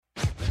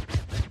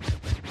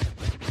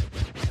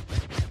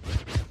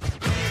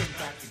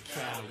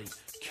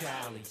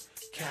Cali,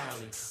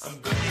 Cali. I'm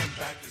going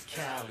back to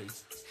Cali.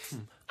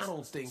 I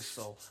don't think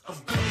so. I'm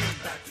going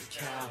back to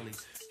Cali,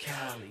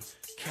 Cali,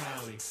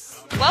 Cali.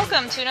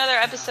 Welcome to another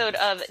episode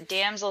of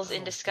Damsels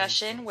in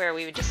Discussion, where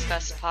we would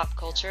discuss pop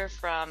culture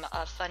from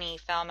a funny,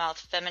 foul-mouthed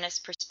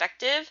feminist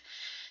perspective.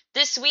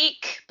 This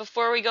week,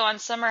 before we go on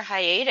summer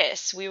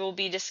hiatus, we will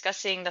be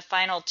discussing the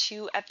final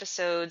 2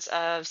 episodes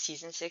of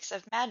Season 6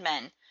 of Mad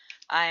Men.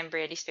 I'm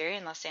Brandy Sperry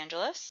in Los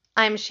Angeles.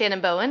 I'm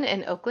Shannon Bowen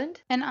in Oakland.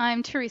 And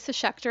I'm Teresa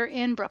Schechter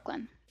in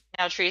Brooklyn.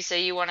 Now, Teresa,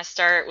 you want to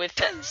start at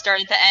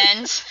the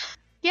end?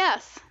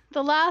 Yes,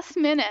 the last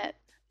minute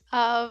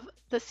of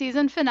the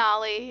season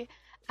finale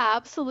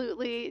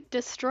absolutely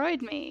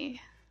destroyed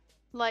me.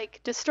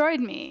 Destroyed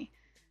me.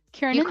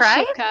 Kiernan You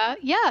cried? Shipka,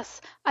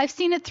 yes. I've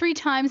seen it 3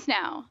 times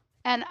now,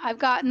 and I've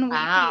gotten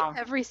weepy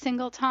every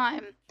single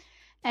time.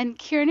 And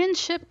Kiernan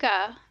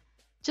Shipka,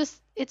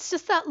 it's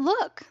just that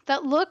look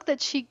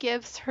that she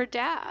gives her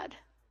dad.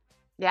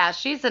 Yeah,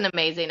 she's an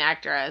amazing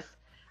actress.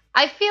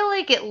 I feel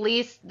like at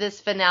least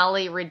this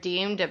finale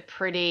redeemed a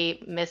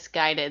pretty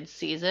misguided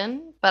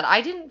season, but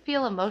I didn't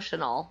feel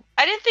emotional.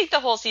 I didn't think the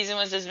whole season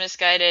was as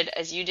misguided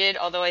as you did,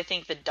 although I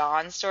think the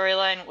Dawn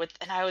storyline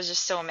and I was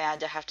just so mad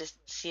to have to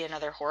see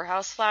another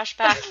whorehouse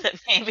flashback that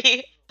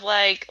maybe,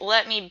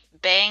 let me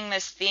bang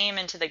this theme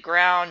into the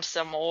ground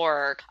some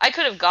more. I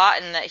could have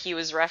gotten that he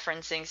was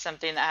referencing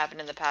something that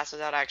happened in the past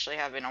without actually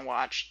having to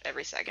watch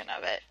every second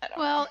of it.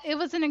 Well, it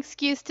was an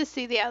excuse to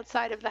see the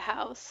outside of the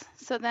house.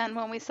 So then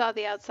when we saw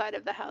the outside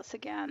of the house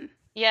again.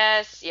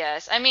 Yes.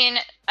 I mean,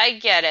 I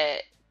get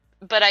it.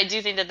 But I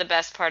do think that the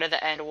best part of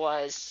the end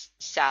was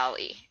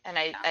Sally. And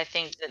I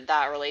think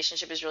that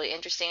relationship is really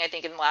interesting. I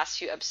think in the last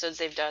few episodes,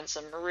 they've done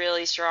some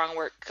really strong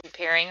work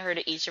comparing her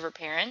to each of her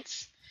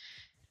parents.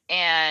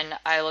 And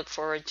I look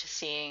forward to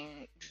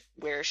seeing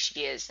where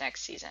she is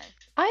next season.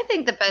 I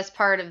think the best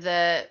part of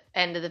the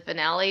end of the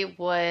finale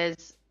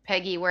was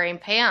Peggy wearing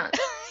pants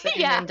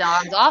sitting in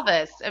Dawn's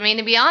office. I mean,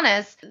 to be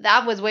honest,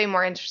 that was way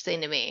more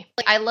interesting to me.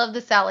 I love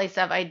the Sally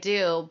stuff, I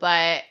do,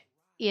 but,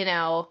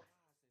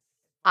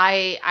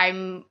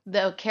 I'm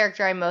the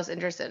character I'm most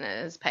interested in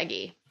is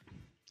Peggy.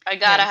 I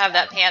gotta have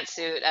that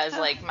pantsuit as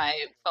my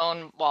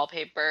phone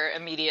wallpaper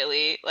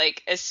immediately.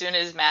 As soon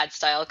as Mad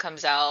Style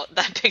comes out,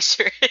 that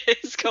picture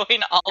is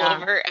going all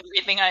over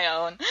everything I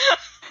own.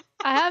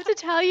 I have to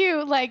tell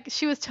you,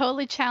 she was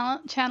totally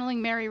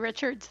channeling Mary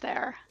Richards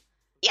there.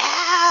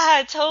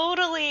 Yeah,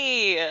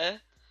 totally.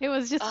 It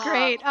was just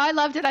great. I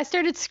loved it. I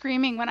started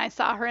screaming when I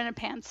saw her in a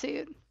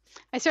pantsuit.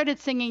 I started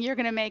singing "You're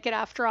Gonna Make It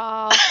After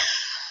All."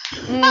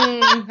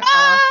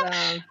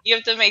 Awesome. You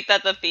have to make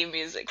that the theme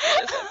music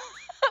for this.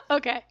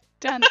 Okay,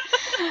 done.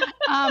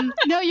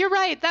 No, you're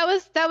right. That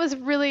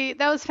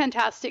was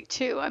fantastic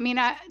too. I mean,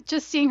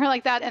 just seeing her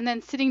like that and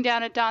then sitting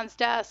down at Dawn's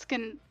desk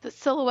and the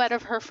silhouette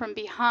of her from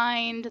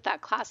behind,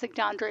 that classic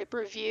Don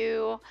Draper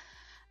view,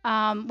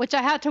 which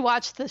I had to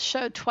watch the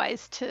show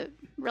twice to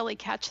really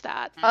catch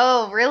that.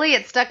 Oh, really?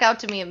 It stuck out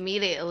to me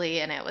immediately,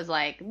 and it was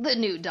the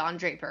new Don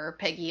Draper,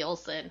 Peggy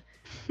Olson.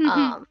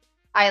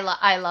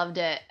 I loved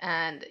it,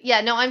 and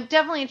I'm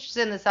definitely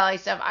interested in the Sally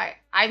stuff.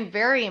 I'm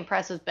very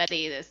impressed with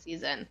Betty this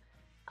season.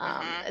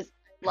 I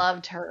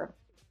loved her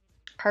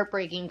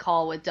heartbreaking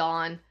call with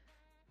Dawn.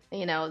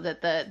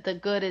 That the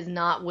good is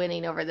not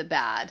winning over the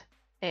bad,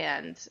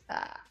 and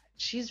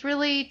she's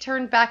really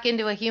turned back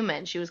into a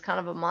human. She was kind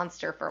of a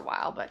monster for a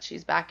while, but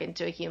she's back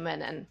into a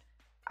human, and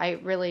I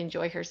really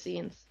enjoy her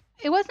scenes.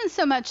 It wasn't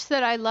so much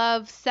that I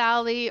love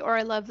Sally or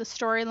I love the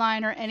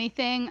storyline or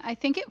anything. I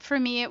think for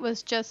me it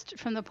was just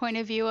from the point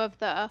of view of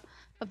the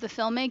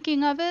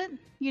filmmaking of it,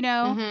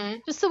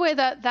 just the way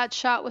that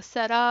shot was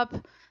set up,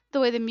 the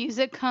way the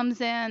music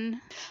comes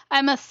in.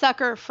 I'm a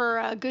sucker for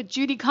a good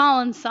Judy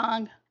Collins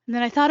song. And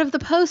then I thought of the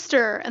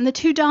poster and the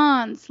 2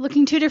 Dawns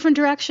looking 2 different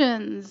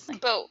directions.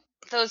 But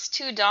those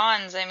 2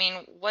 Dawns, I mean,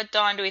 what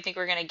Dawn do we think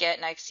we're going to get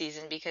next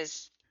season?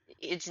 Because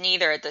it's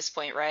neither at this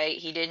point, right?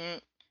 He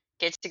didn't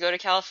get to go to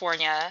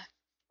California,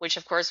 which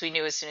of course we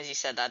knew as soon as he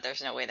said that.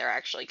 There's no way they're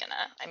actually gonna.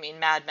 I mean,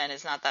 Mad Men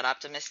is not that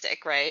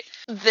optimistic, right?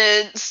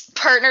 The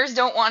partners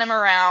don't want him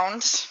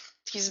around.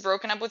 He's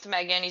broken up with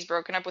Megan. He's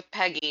broken up with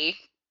Peggy.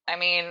 I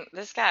mean,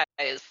 this guy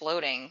is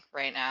floating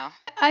right now.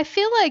 I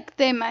feel like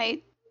they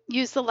might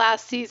use the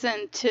last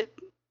season to,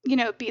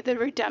 be the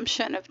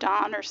redemption of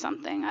Dawn or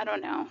something. I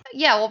don't know.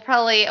 Yeah, we'll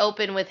probably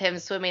open with him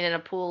swimming in a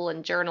pool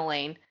and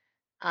journaling.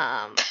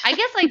 I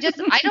guess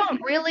I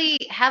don't really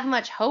have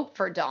much hope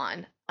for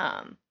Dawn.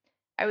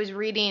 I was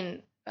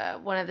reading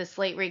one of the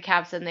Slate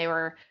recaps, and they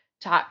were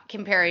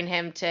comparing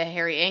him to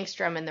Harry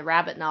Angstrom in the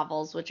Rabbit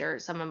novels, which are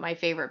some of my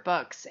favorite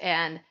books,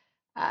 and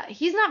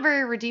he's not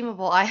very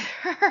redeemable either.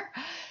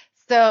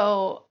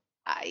 So,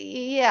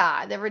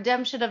 the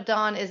redemption of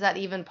Dawn, is that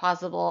even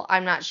possible?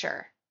 I'm not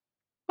sure.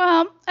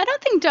 Well, I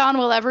don't think Dawn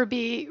will ever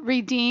be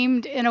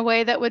redeemed in a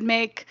way that would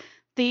make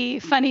the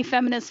funny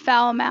feminist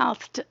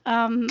foul-mouthed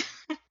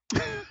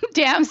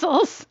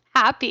damsels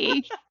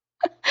happy.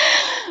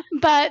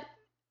 But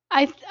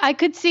I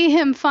could see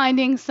him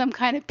finding some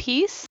kind of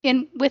peace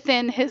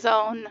within his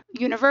own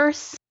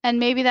universe, and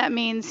maybe that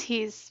means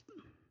he's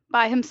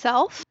by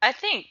himself? I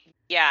think,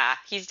 yeah,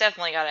 he's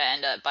definitely got to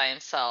end up by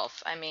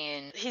himself. I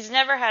mean, he's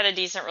never had a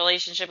decent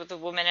relationship with a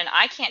woman, and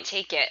I can't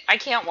take it. I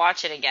can't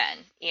watch it again,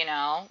 you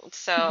know?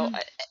 So,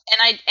 Mhm.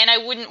 and I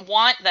wouldn't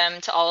want them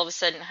to all of a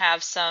sudden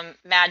have some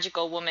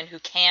magical woman who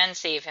can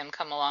save him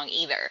come along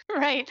either.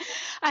 Right.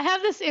 I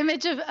have this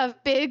image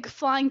of Big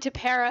flying to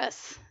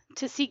Paris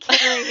to see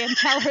Carrie and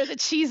tell her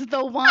that she's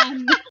the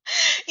one.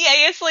 Yeah,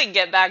 he has to, like,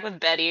 get back with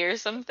Betty or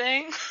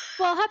something.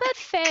 Well, how about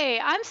Faye?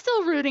 I'm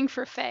still rooting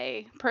for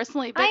Faye,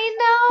 personally, but I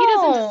he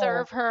doesn't know.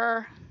 deserve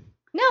her.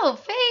 No,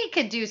 Faye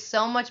could do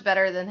so much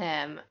better than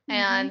him.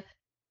 And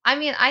I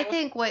mean, I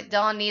think what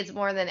Dawn needs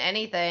more than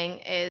anything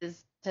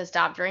is to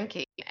stop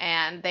drinking.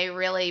 And they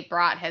really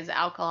brought his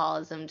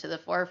alcoholism to the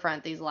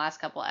forefront these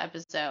last couple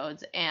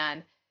episodes.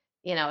 And,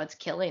 you know, it's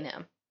killing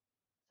him.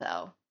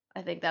 So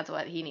I think that's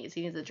what he needs.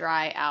 He needs to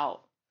dry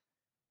out,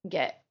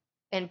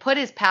 and put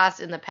his past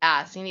in the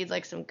past. He needs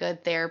like some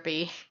good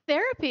therapy.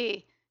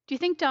 Therapy. Do you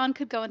think Dawn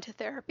could go into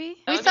therapy?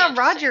 That We would be saw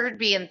interesting. Roger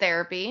be in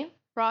therapy.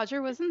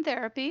 Roger was in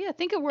therapy. I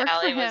think it worked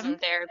Allie for was in him.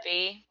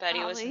 therapy.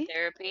 Betty was in Allie.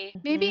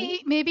 therapy.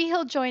 Maybe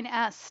he'll join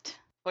Est.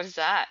 What is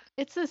that?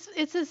 It's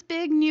this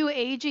big new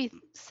agey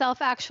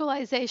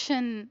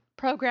self-actualization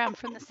program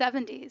from the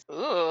 70s.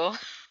 Ooh.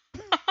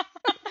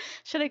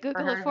 Should I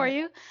Google heard it for of it.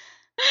 you?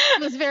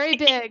 It was very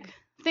big.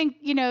 Think,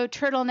 you know,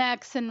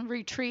 turtlenecks and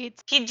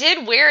retreats. He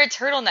did wear a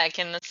turtleneck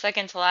in the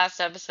second to last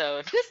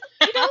episode.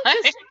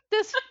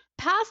 This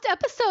past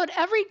episode,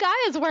 every guy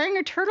is wearing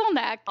a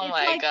turtleneck. Oh It's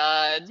my like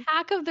god.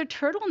 Attack of the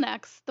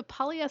turtlenecks, the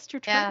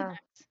polyester Yeah.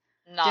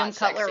 turtlenecks. Not Jim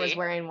Cutler sexy. was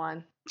wearing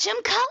one. Jim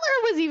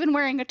Cutler was even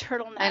wearing a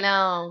turtleneck. I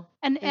know.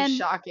 And It was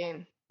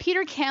shocking.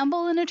 Peter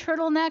Campbell in a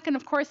turtleneck, and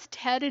of course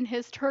Ted in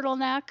his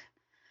turtleneck.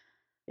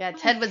 Yeah,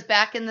 Ted was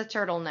back in the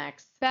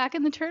turtlenecks. Back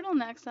in the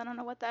turtlenecks. I don't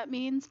know what that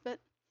means, but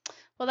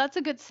well, that's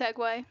a good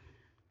segue.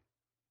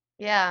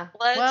 Yeah.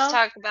 Let's well,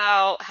 talk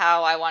about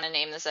how I want to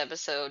name this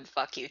episode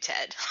Fuck You,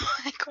 Ted.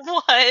 Like,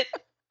 what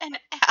an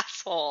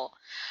asshole.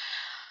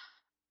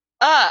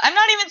 I'm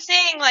not even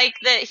saying, like,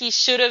 that he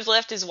should have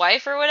left his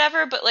wife or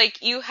whatever, but,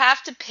 like, you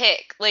have to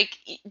pick. Like,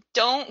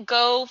 don't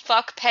go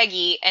fuck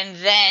Peggy and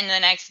then the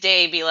next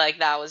day be like,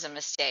 that was a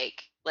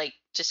mistake. Like,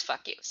 just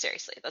fuck you.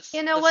 Seriously.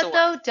 you know that's what the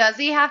though? worst. Does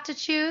he have to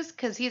choose?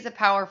 Because he's a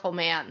powerful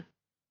man.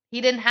 He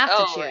didn't have to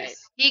Oh, choose. right.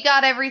 He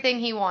got everything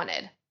he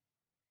wanted.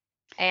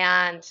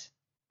 And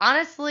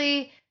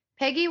honestly,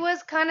 Peggy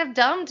was kind of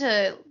dumb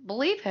to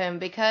believe him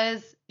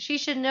because she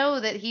should know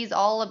that he's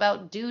all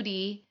about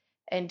duty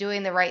and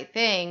doing the right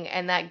thing,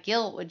 and that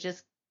guilt would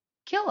just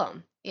kill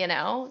him, you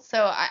know?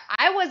 So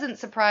I wasn't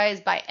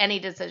surprised by any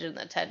decision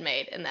that Ted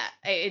made in that.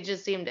 It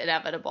just seemed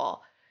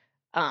inevitable.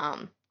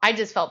 I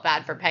just felt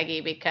bad for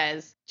Peggy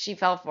because she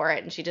fell for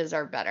it and she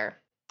deserved better.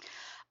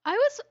 I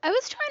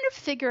was trying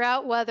to figure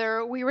out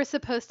whether we were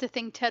supposed to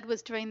think Ted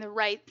was doing the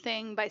right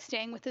thing by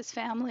staying with his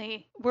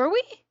family. Were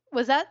we?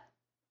 Was that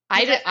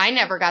I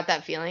never got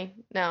that feeling.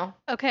 No.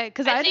 okay?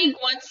 Because I I think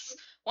didn't.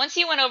 once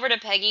he went over to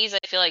Peggy's, I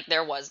feel like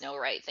there was no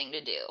right thing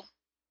to do.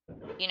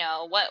 You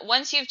know,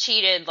 once you've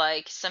cheated,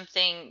 like,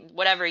 something,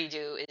 whatever you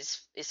do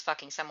is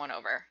fucking someone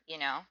over, you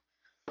know?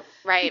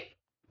 Right.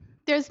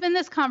 There's been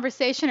this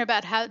conversation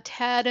about how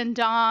Ted and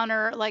Don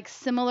are like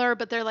similar,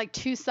 but they're like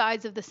two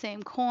sides of the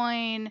same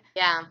coin.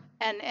 Yeah.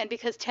 And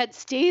because Ted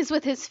stays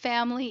with his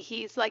family,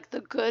 he's like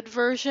the good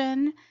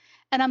version.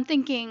 And I'm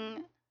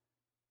thinking,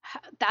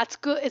 that's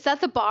good. Is that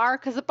the bar?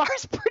 Because the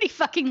bar's pretty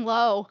fucking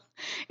low.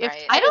 If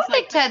Right. I Ted don't is,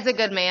 think like, Ted's a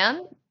good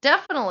man.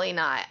 Definitely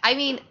not. I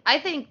mean, I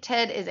think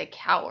Ted is a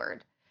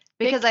coward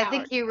Big because I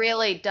think coward. he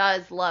really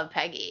does love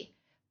Peggy,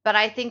 but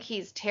I think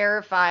he's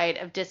terrified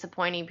of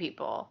disappointing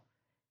people.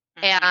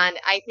 Mhm. And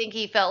I think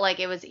he felt like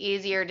it was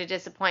easier to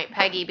disappoint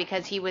Peggy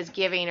because he was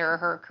giving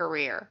her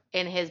career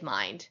in his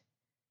mind.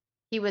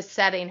 He was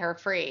setting her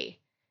free,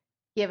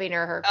 giving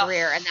her Ugh.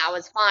 career, and that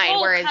was fine.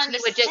 So Whereas he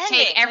would just take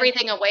condescending.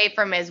 everything away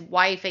from his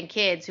wife and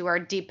kids who are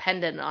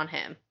dependent on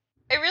him.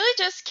 I really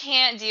just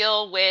can't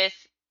deal with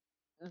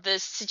the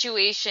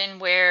situation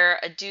where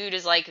a dude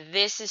is like,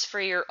 this is for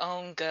your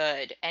own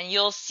good, and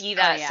you'll see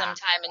that yeah.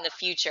 sometime in the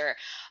future.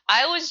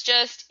 I was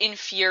just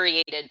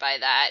infuriated by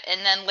that.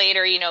 And then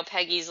later, you know,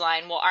 Peggy's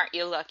line, well, aren't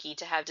you lucky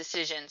to have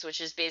decisions, which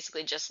is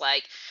basically just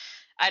like,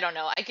 I don't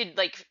know, I could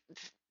like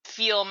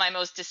feel my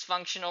most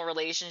dysfunctional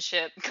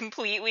relationship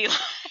completely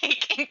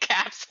like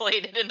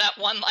encapsulated in that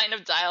one line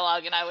of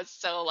dialogue, and I was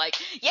so like,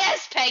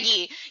 yes,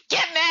 Peggy,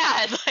 get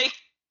mad, like,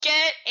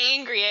 get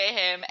angry at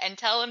him and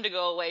tell him to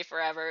go away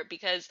forever,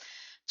 because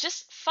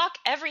just fuck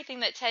everything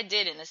that Ted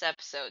did in this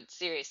episode.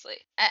 Seriously.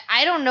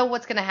 I don't know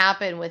what's going to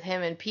happen with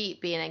him and Pete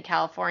being in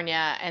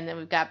California, and then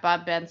we've got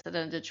Bob Benson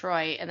in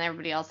Detroit and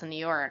everybody else in New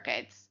York.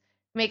 It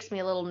makes me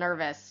a little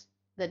nervous,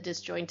 the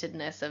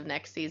disjointedness of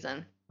next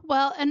season.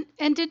 Well,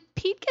 and did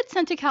Pete get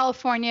sent to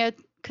California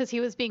because he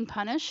was being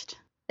punished?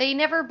 They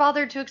never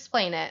bothered to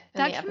explain it in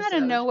That the came episode.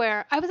 out of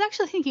nowhere. I was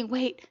actually thinking,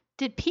 wait,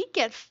 did Pete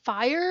get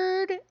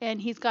fired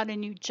and he's got a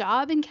new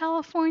job in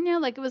California?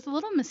 Like, it was a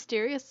little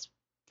mysterious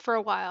for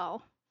a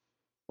while.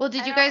 Well,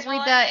 did I you don't- guys read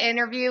well, that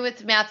interview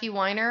with Matthew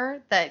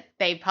Weiner that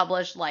they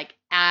published like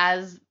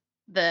as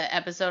the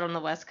episode on the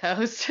West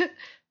Coast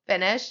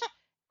finished.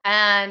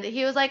 And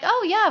he was like,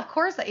 oh, yeah, of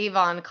course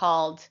Avon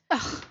called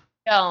Ugh.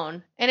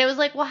 Joan. And it was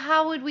like, well,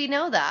 how would we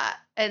know that?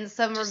 And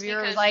some Just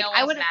reviewer was because like, no I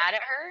one's would, mad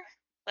at her?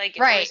 Like,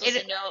 we're right.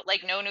 supposed to know,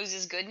 like, no news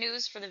is good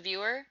news for the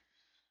viewer?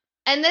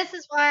 And this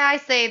is why I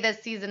say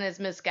this season is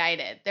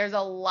misguided. There's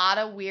a lot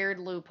of weird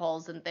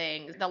loopholes and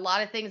things, a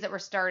lot of things that were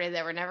started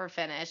that were never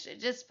finished.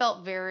 It just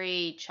felt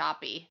very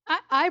choppy.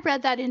 I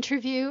read that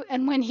interview,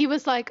 and when he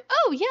was like,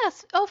 oh,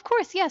 yes, oh, of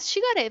course, yes,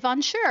 she got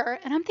Avon, sure.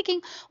 And I'm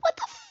thinking, what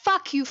the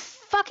fuck, you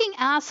fucking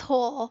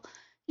asshole.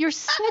 You're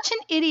such an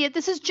idiot.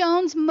 This is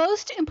Joan's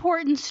most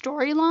important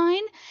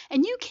storyline,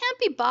 and you can't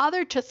be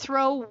bothered to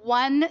throw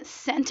one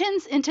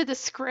sentence into the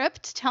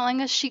script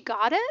telling us she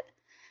got it?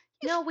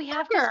 No, we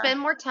have to fucker. spend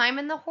more time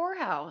in the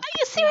whorehouse. Are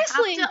you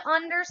seriously? We have to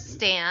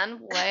understand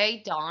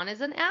why Dawn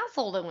is an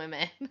asshole to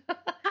women.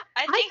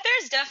 I think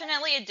there's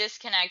definitely a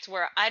disconnect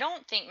where I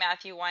don't think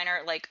Matthew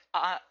Weiner like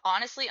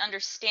honestly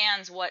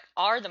understands what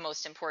are the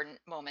most important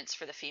moments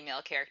for the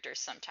female characters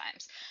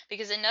sometimes.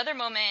 Because another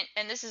moment,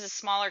 and this is a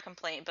smaller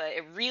complaint, but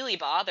it really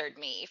bothered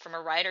me from a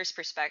writer's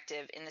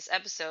perspective in this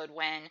episode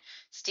when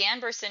Stan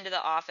bursts into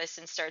the office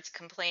and starts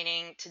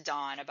complaining to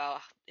Dawn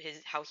about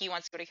how he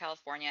wants to go to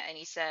California, and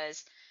he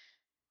says,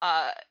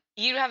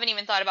 you haven't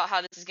even thought about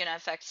how this is going to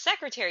affect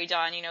Secretary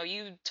Dawn. You know,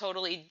 you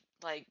totally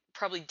like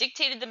probably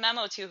dictated the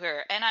memo to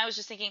her. And I was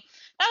just thinking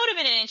that would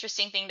have been an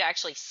interesting thing to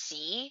actually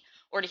see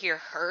or to hear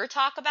her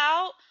talk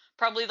about.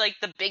 Probably like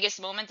the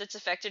biggest moment that's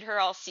affected her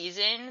all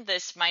season.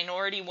 This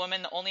minority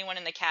woman, the only one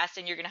in the cast,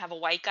 and you're going to have a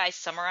white guy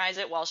summarize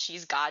it while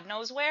she's God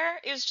knows where.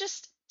 It was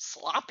just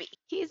sloppy.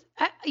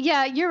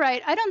 Yeah, you're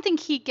right. I don't think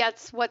he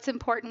gets what's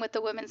important with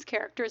the women's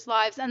characters'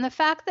 lives. And the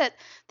fact that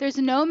there's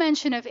no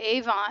mention of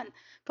Avon,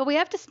 but we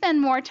have to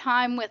spend more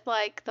time with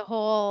like the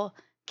whole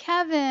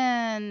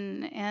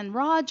Kevin and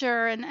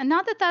Roger, and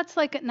not that that's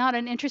like not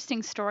an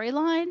interesting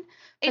storyline,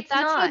 but It's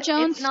that's not. how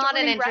Joan's It's not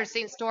an story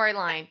interesting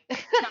storyline.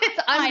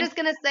 I'm Fine. just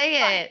gonna say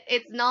Fine. it.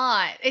 It's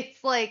not.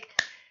 It's like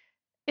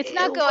It's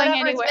not going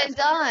whatever's anywhere. been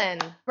done.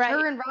 Right.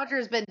 Her and Roger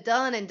has been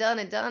done and done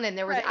and done, and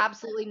there was Right.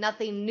 absolutely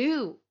nothing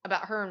new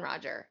about her and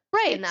Roger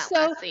Right. in that So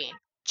last scene.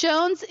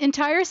 Joan's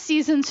entire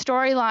season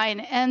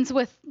storyline ends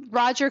with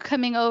Roger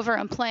coming over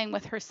and playing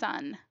with her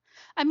son.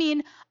 I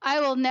mean, I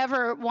will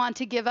never want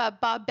to give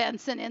up Bob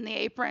Benson in the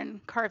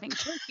apron carving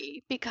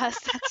turkey because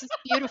that's just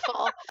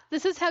beautiful.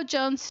 This is how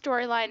Joan's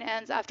storyline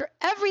ends after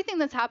everything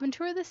that's happened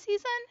to her this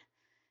season.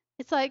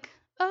 It's like,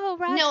 oh,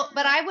 Roger. No,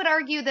 but I would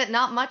argue that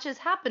not much has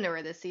happened to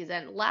her this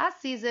season.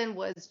 Last season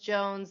was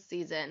Joan's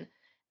season,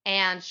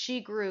 and she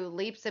grew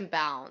leaps and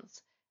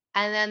bounds.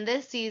 And then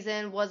this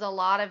season was a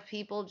lot of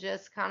people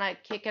just kind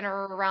of kicking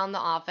her around the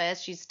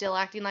office. She's still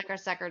acting like our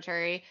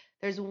secretary.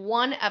 There's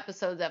one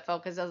episode that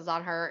focuses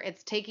on her.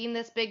 It's taking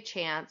this big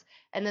chance,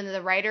 and then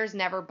the writers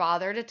never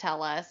bother to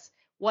tell us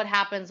what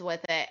happens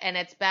with it. And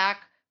it's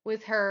back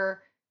with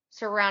her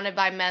surrounded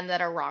by men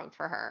that are wrong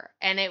for her.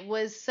 And it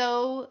was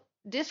so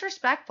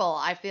disrespectful,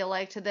 I feel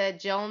like, to the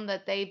Joan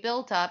that they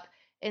built up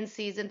in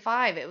season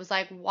 5. It was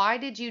like, why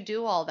did you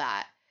do all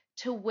that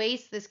to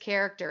waste this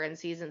character in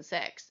season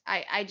 6?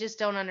 I just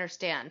don't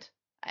understand.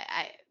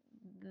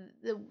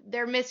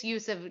 Their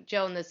misuse of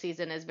Joan this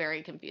season is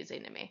very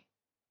confusing to me.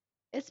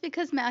 It's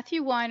because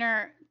Matthew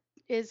Weiner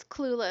is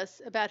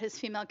clueless about his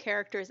female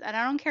characters, and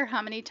I don't care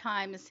how many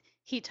times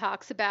he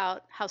talks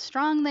about how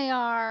strong they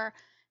are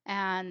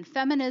and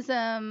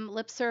feminism,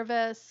 lip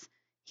service.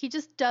 He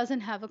just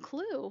doesn't have a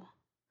clue.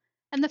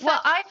 And the fact,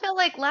 Well, I feel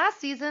like last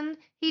season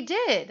he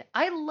did.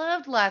 I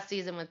loved last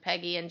season with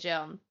Peggy and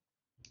Joan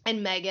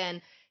and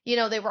Megan. You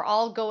know, they were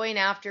all going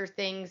after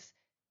things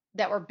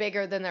that were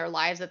bigger than their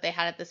lives that they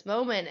had at this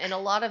moment. And a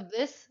lot of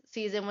this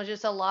season was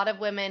just a lot of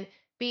women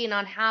being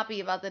unhappy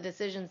about the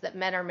decisions that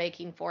men are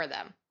making for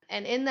them.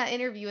 And in that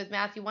interview with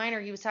Matthew Weiner,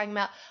 he was talking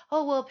about,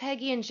 oh, well,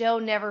 Peggy and Joe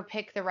never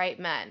pick the right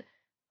men.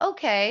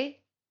 Okay.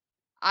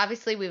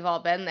 Obviously, we've all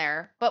been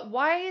there. But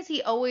why is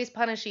he always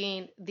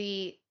punishing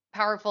the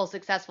powerful,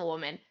 successful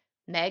women?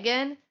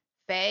 Megan,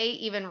 Faye,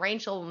 even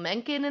Rachel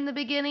Menken in the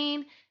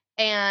beginning,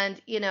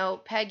 and, you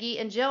know, Peggy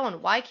and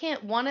Joan. Why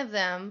can't one of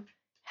them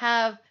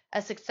have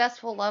a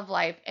successful love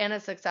life and a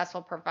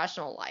successful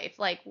professional life?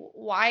 Like,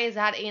 why is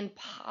that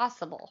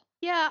impossible?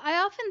 yeah, I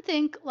often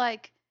think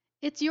like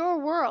it's your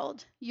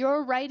world.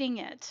 You're writing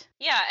it.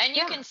 Yeah, and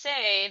you Yeah. can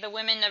say the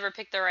women never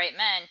pick the right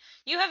men.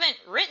 You haven't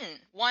written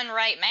one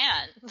right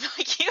man.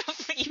 Like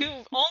you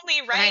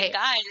only write Right.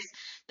 guys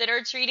that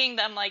are treating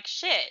them like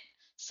shit.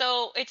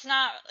 So it's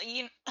not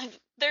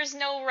there's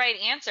no right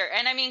answer.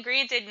 And I mean,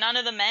 granted, none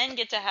of the men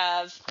get to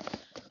have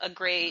a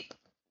great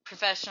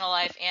professional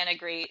life and a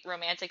great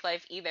romantic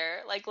life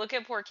either. Like look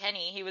at poor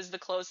Kenny. He was the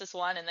closest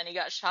one and then he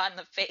got shot in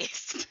the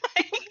face.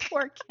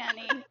 Poor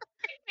Kenny.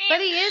 But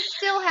he is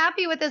still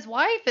happy with his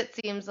wife, it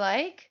seems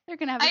like. They're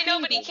gonna have. A I know,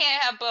 but he baby.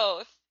 can't have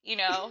both. You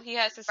know, he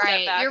has to step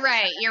Right, back. you're from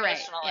right, his you're right,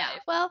 professional yeah. life.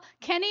 Well,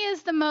 Kenny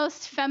is the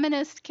most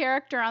feminist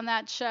character on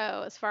that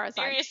show, as far as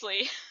I'm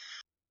Seriously.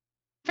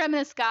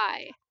 feminist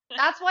guy.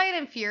 That's why it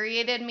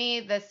infuriated me,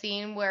 the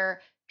scene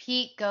where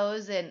Pete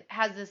goes and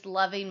has this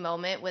loving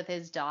moment with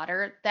his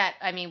daughter that,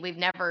 I mean, we've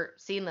never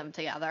seen them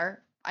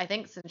together, I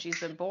think, since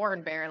she's been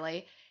born,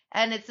 barely.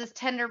 And it's this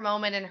tender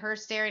moment and her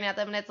staring at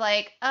them, and it's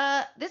like,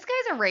 this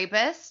guy's a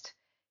rapist.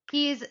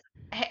 He's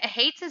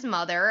hates his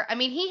mother. I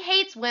mean, he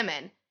hates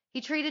women.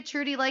 He treated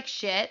Trudy like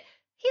shit.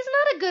 He's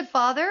not a good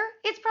father.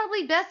 It's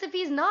probably best if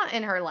he's not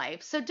in her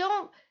life. So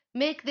don't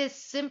make this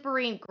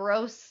simpering,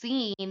 gross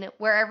scene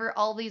wherever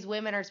all these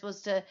women are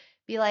supposed to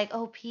be like,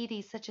 oh, Pete,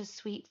 he's such a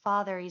sweet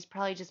father. He's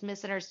probably just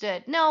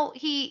misunderstood. No,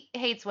 he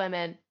hates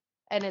women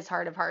in his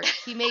heart of hearts.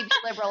 He may be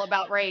liberal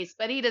about race,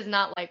 but he does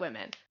not like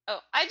women. Oh,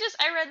 I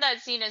read that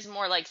scene as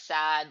more like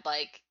sad,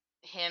 like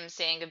him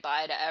saying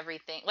goodbye to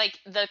everything, like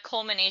the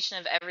culmination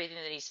of everything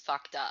that he's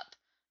fucked up,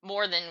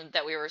 more than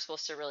that we were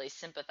supposed to really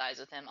sympathize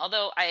with him.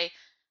 Although I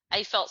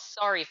felt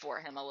sorry for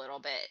him a little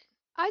bit.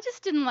 I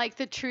just didn't like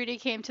that Trudy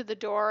came to the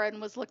door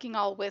and was looking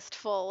all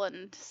wistful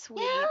and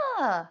sweet.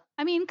 Yeah.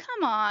 I mean,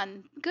 come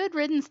on. Good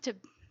riddance to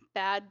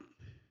bad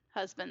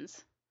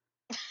husbands.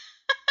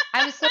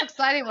 I was so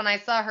excited when I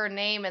saw her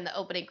name in the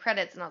opening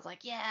credits, and I was like,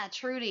 yeah,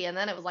 Trudy. And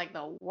then it was like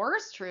the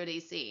worst Trudy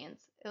scenes.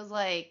 It was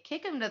like,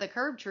 kick him to the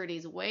curb,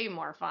 Trudy's way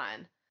more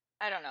fun.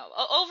 I don't know.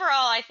 Overall,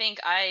 I think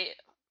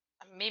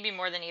maybe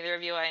more than either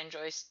of you, I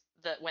enjoy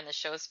when the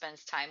show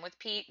spends time with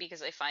Pete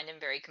because I find him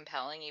very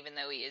compelling, even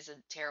though he is a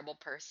terrible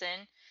person.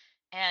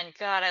 And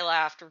God, I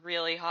laughed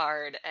really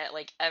hard at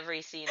like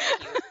every scene that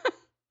he was.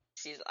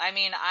 I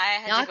mean, I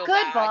had Not to go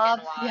good, back Bob.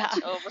 and watch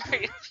Yeah.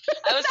 over.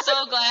 I was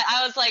so glad.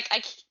 I was like,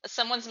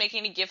 someone's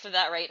making a gift of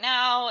that right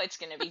now. It's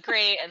gonna be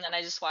great. And then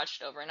I just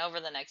watched it over and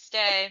over the next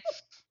day.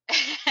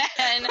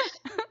 And him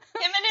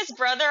and his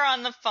brother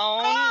on the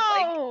phone,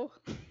 Oh!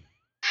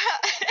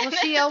 Well,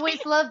 she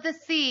always loved the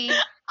sea.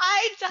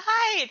 I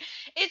died.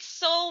 It's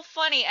so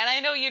funny. And I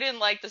know you didn't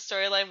like the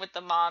storyline with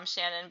the mom,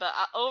 Shannon, but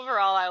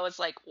overall I was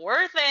like,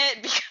 worth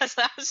it because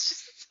that was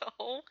just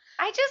so.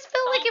 I just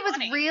felt So like it was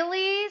funny.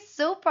 really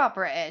soap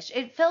opera-ish.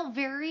 It felt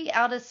very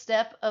out of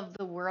step of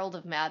the world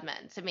of Mad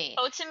Men to me.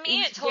 Oh, to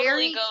me, It's it totally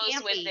very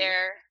goes with campy.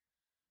 their.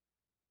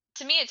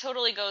 To me, it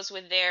totally goes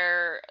with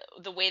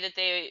the way that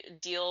they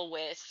deal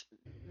with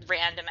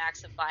random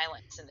acts of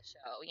violence in the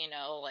show. You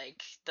know,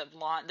 like the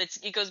lawn.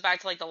 It goes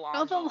back to like the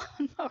Oh, the lawnmower.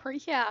 lawnmower,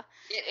 yeah.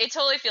 It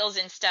totally feels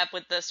in step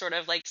with the sort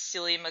of like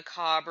silly,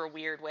 macabre,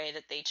 weird way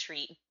that they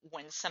treat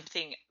when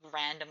something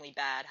randomly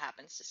bad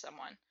happens to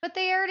someone. But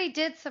they already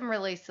did some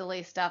really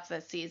silly stuff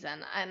this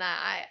season. And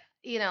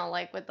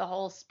like with the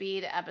whole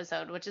Speed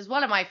episode, which is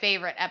one of my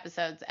favorite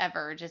episodes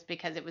ever, just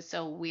because it was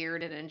so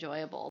weird and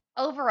enjoyable.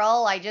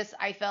 Overall,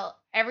 I felt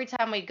every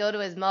time we'd go to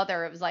his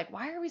mother, it was like,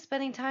 why are we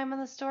spending time on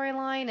the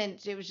storyline? And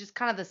it was just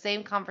kind of the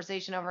same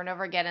conversation over and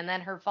over again. And then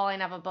her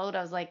falling off a boat,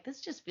 I was like,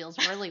 this just feels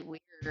really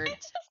weird.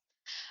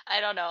 I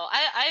don't know.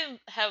 I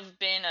have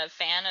been a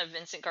fan of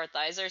Vincent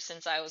Kartheiser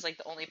since I was like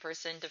the only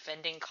person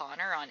defending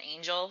Connor on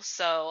Angel.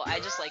 So I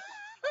just like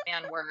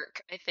man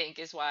work, I think,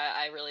 is why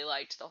I really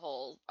liked the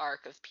whole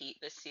arc of Pete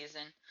this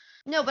season.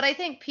 No, but I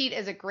think Pete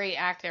is a great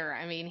actor.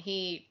 I mean,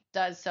 he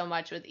does so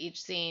much with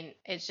each scene.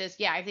 It's just,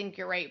 yeah, I think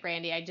you're right,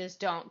 Brandy. I just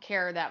don't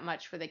care that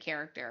much for the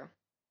character.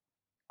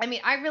 I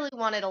mean, I really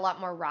wanted a lot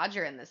more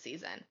Roger in this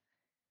season.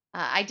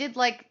 I did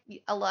like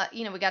a lot,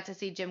 we got to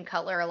see Jim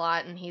Cutler a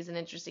lot, and he's an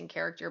interesting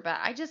character, but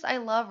I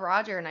love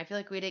Roger, and I feel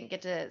like we didn't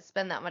get to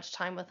spend that much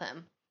time with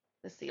him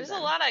this season. There's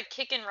a lot of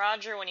kicking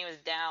Roger when he was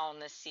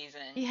down this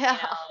season. Yeah.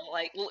 You know,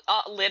 like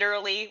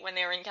literally when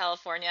they were in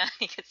California,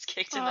 he gets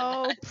kicked in the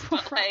Oh, nuts. poor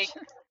But like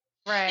Roger.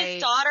 Right.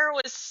 his daughter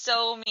was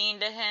so mean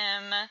to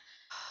him.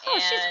 Oh,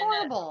 she's and-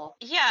 horrible.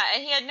 Yeah,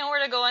 and he had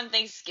nowhere to go on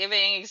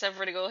Thanksgiving except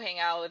for to go hang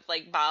out with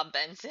like Bob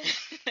Benson.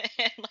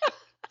 And, like,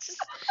 just,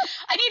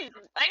 I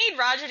need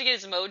Roger to get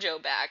his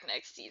mojo back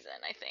next season,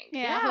 I think.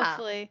 Yeah, Yeah.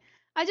 hopefully.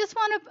 I just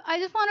want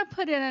to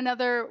put in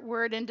another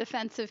word in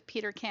defense of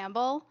Peter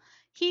Campbell.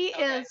 He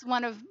Okay. is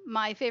one of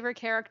my favorite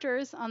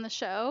characters on the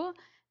show,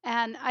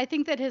 and I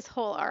think that his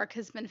whole arc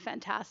has been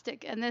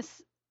fantastic. And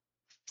this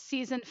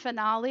season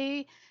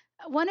finale,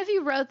 one of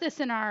you wrote this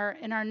in our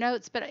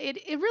notes, but it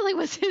really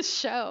was his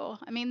show.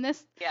 I mean,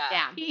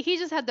 Yeah. he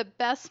just had the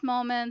best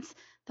moments.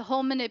 The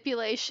whole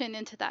manipulation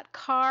into that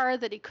car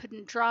that he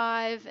couldn't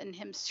drive, and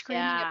him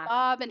screaming Yeah. at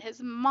Bob and his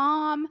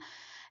mom,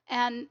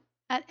 and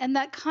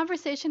that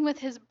conversation with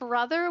his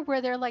brother where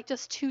they're like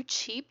just too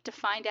cheap to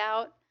find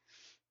out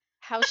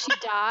how she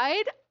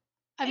died.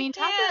 I mean,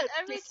 talk can't about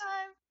every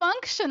time.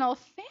 dysfunctional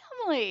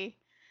family.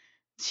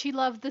 She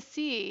loved the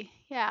sea.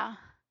 Yeah.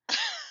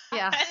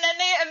 Yeah. And then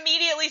they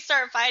immediately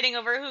start fighting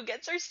over who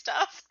gets her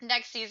stuff.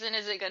 Next season,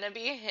 is it going to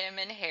be him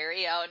and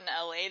Harry out in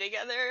LA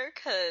together?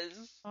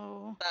 Because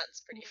Oh.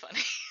 that's pretty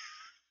funny.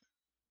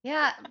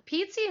 Yeah,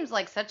 Pete seems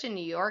like such a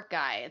New York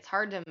guy. It's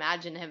hard to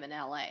imagine him in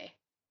LA.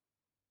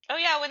 Oh,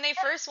 yeah, when they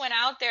first went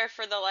out there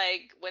for the,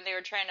 like, when they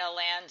were trying to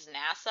land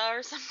NASA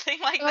or something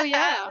like Oh, that.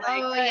 yeah.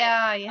 Like, Oh,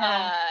 yeah,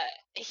 yeah.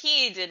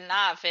 he did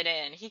not fit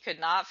in. He could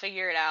not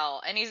figure it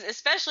out. And he's,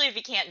 especially if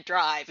he can't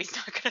drive, he's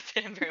not going to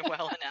fit in very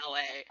well in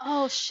LA.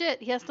 Oh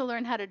shit, he has to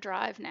learn how to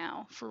drive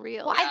now, for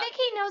real. Well, I think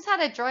he knows how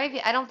to drive.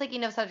 I don't think he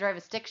knows how to drive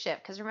a stick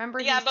shift because remember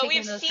Yeah, he's but taking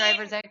we've those seen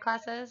driver's ed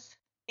classes.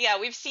 Yeah,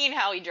 we've seen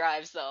how he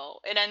drives, though.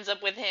 It ends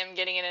up with him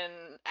getting in an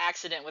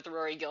accident with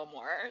Rory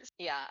Gilmore.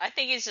 Yeah, I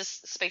think he's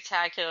just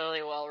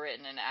spectacularly well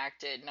written and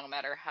acted, no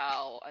matter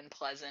how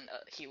unpleasant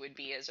he would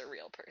be as a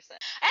real person.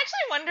 I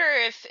actually wonder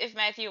if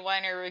Matthew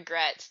Weiner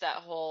regrets that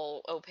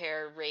whole au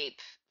pair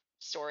rape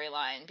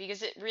storyline,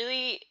 because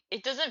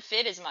it doesn't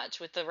fit as much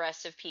with the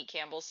rest of Pete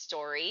Campbell's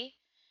story,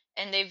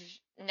 and they've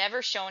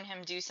never shown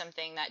him do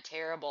something that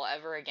terrible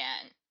ever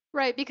again.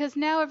 Right, because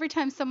now every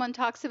time someone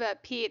talks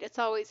about Pete, it's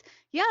always,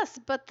 yes,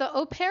 but the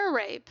au pair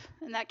rape.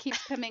 And that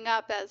keeps coming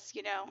up as,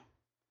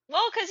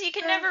 Well, because you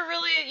can never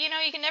really,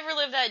 you can never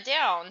live that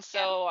down.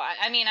 So,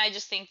 I mean, I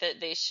just think that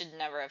they should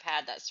never have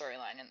had that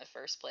storyline in the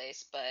first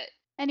place. But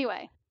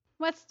anyway,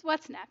 what's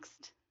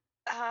next?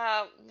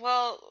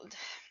 well,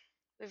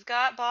 we've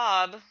got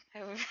Bob.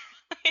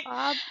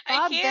 Bob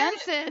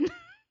Benson.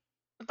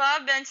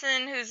 Bob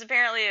Benson, who's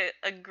apparently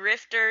a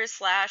grifter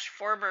 /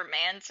 former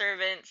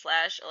manservant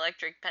 /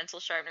 electric pencil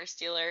sharpener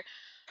stealer.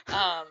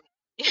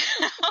 We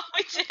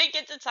didn't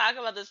get to talk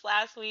about this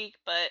last week,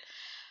 but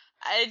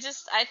I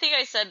think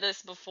I said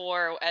this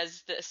before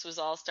as this was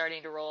all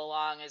starting to roll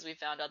along, as we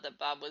found out that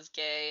Bob was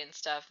gay and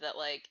stuff, that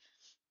like,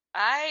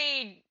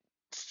 I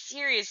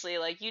seriously,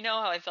 like,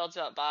 how I felt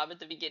about Bob at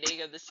the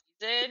beginning of the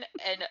season,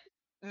 and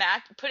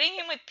Matt putting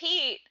him with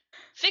Pete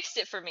fixed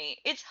it for me.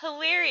 It's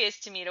hilarious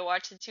to me to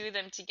watch the two of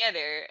them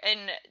together, and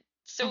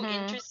so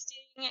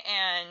interesting,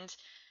 and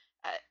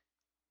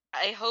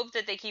I hope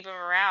that they keep him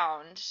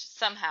around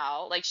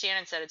somehow. Like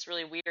Shannon said, it's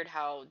really weird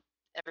how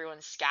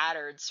everyone's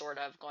scattered sort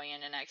of going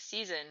into next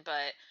season,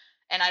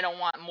 and I don't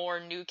want more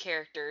new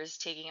characters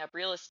taking up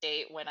real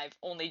estate when I've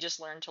only just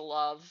learned to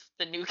love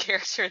the new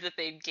character that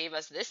they gave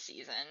us this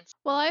season.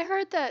 Well, I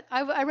heard that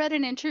I read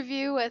an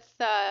interview with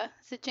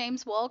is it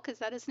James Wolk? Is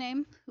that his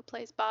name? Who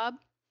plays Bob?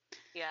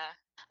 Yeah.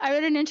 I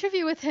read an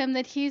interview with him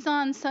that he's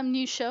on some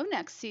new show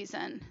next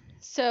season,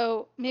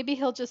 so maybe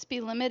he'll just be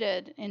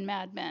limited in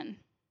Mad Men.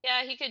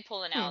 Yeah, he could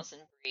pull an Alison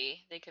Brie.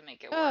 They could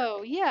make it work.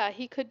 Oh yeah,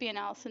 he could be an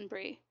Alison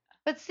Brie.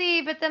 But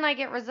then I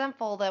get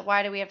resentful that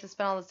why do we have to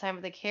spend all this time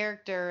with a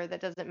character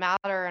that doesn't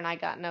matter, and I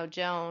got no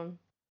Joan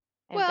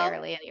and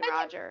barely any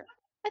Roger.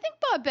 I think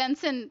Bob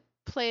Benson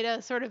played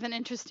a sort of an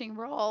interesting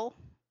role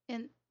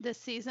in this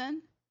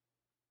season.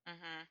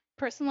 Mm-hmm.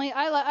 Personally,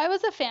 I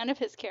was a fan of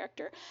his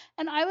character,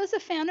 and I was a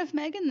fan of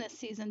Megan this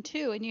season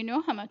too. And you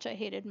know how much I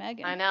hated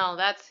Megan. I know,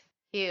 that's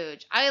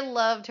huge. I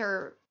loved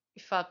her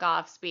fuck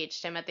off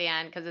speech to him at the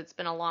end because it's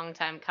been a long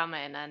time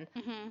coming, and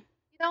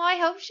I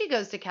hope she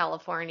goes to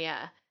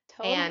California.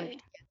 Totally.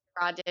 And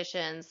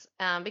auditions,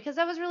 because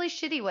that was really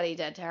shitty what he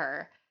did to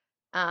her.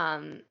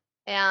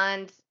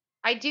 And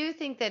I do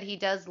think that he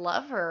does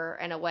love her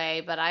in a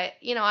way, but I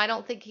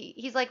don't think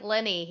he's like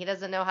Lenny. He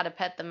doesn't know how to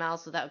pet the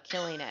mouse without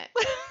killing it.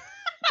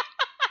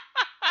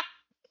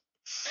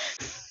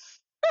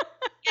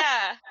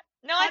 Yeah.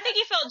 No, I think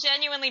he felt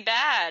genuinely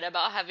bad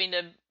about having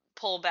to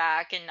pull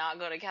back and not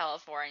go to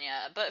California,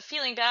 but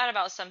feeling bad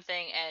about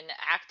something and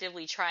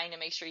actively trying to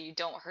make sure you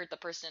don't hurt the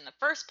person in the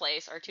first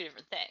place are two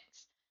different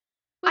things.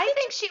 I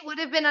think she would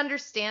have been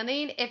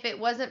understanding if it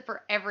wasn't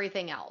for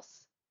everything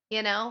else,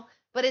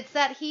 But it's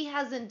that he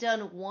hasn't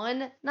done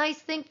one nice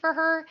thing for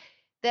her,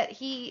 that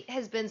he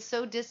has been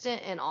so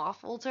distant and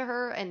awful to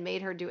her and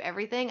made her do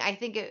everything. I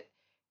think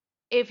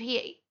if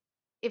he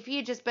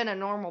had just been a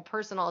normal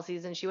person all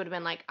season, she would have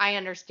been like, I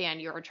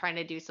understand you were trying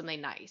to do something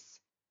nice,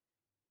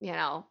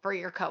 for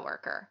your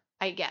coworker.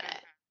 I get it.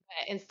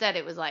 But instead,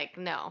 it was like,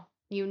 no,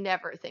 you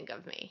never think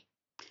of me.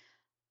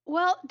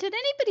 Well, did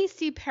anybody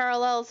see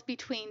parallels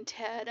between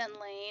Ted and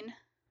Lane?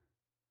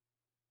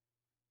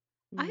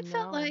 I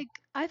felt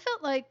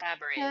like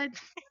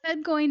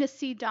Ted going to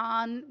see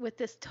Don with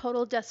this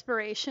total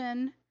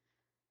desperation.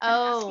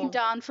 Asking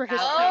Don for his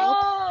help.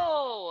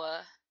 Oh,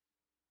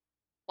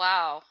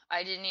 wow!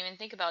 I didn't even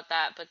think about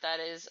that, but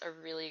that is a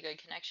really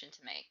good connection to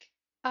make.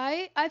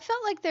 I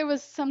felt like there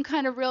was some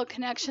kind of real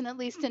connection, at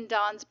least in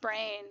Don's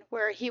brain,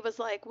 where he was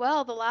like,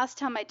 "Well, the last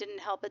time I didn't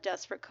help a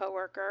desperate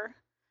coworker.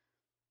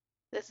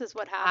 This is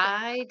what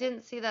happened." I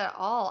didn't see that at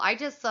all. I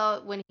just saw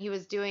when he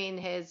was doing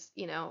his,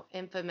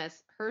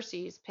 infamous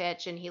Hershey's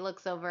pitch, and he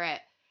looks over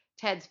at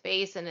Ted's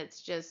face, and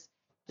it's just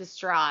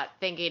distraught,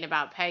 thinking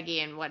about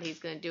Peggy and what he's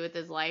going to do with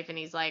his life. And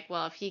he's like,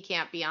 well, if he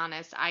can't be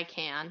honest, I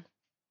can.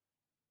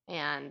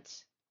 And,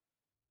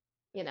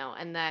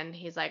 and then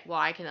he's like, well,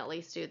 I can at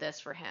least do this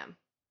for him.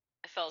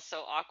 I felt so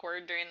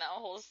awkward during that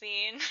whole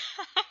scene.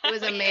 It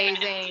was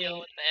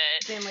amazing.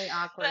 Extremely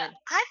awkward. But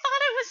I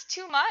thought it was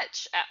too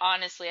much,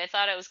 honestly. I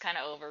thought it was kind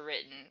of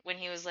overwritten. When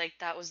he was like,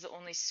 that was the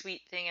only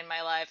sweet thing in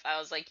my life, I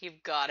was like,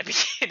 you've got to be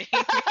kidding me.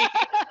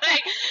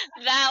 Like,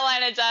 that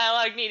line of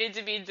dialogue needed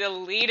to be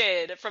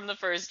deleted from the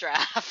first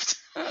draft.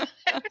 I'm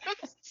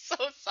so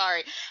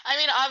sorry. I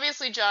mean,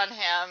 obviously John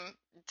Hamm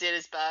did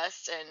his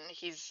best, and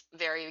he's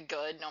very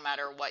good no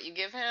matter what you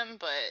give him.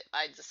 But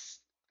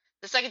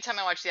the second time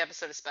I watched the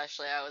episode,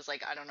 especially, I was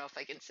like, I don't know if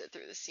I can sit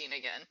through this scene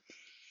again.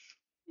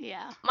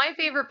 Yeah. My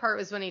favorite part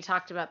was when he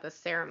talked about the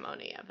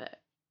ceremony of it.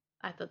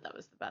 I thought that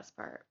was the best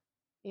part.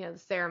 You know, the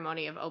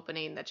ceremony of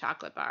opening the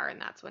chocolate bar, and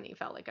that's when he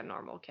felt like a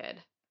normal kid.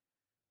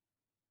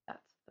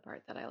 That's the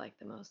part that I like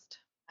the most.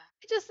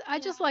 I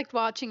just liked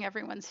watching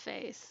everyone's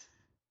face.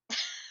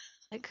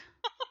 Like,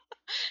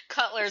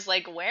 Cutler's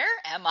like, where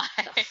am I?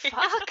 the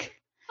fuck?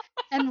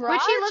 And Roger.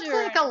 Which he looks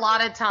like a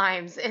lot of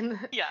times in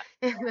Yeah,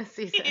 the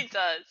season. he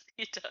does.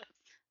 He does.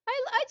 I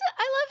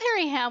love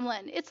Harry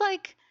Hamlin. It's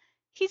like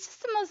he's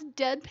just the most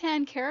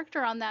deadpan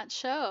character on that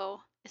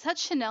show. Is that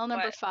Chanel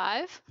number What?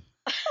 5?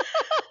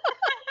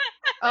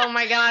 Oh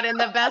my god, and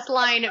the best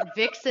line,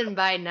 Vixen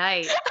by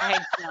night. I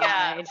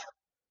died.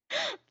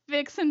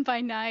 Vixen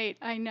by night.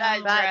 I know.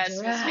 That dress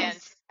was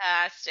dress.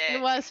 fantastic.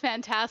 It was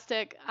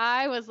fantastic.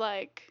 I was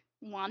like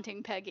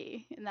wanting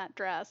Peggy in that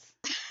dress.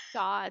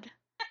 God.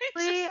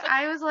 See,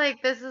 I was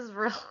like, this is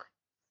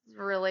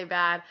really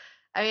bad.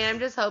 I mean, I'm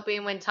just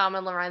hoping when Tom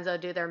and Lorenzo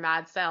do their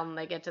mad style and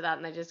they get to that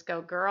and they just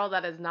go, girl,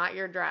 that is not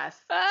your dress.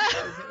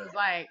 'Cause it was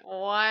like,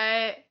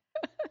 what?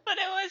 But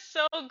it was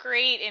so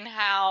great in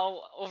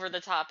how over the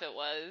top it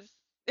was.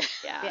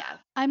 Yeah. Yeah.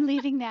 I'm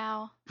leaving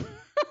now.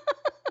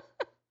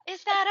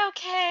 Is that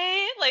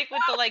okay? Like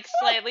with the like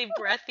slightly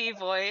breathy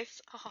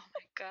voice. Oh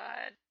my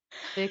god.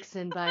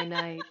 Vixen by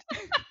night.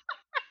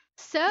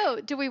 So,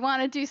 do we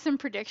want to do some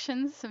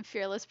predictions, some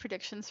fearless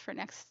predictions for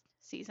next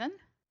season?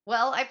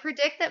 Well, I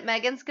predict that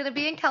Megan's going to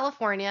be in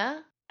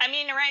California. I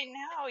mean, right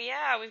now,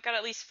 yeah, we've got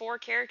at least 4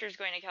 characters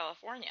going to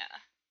California.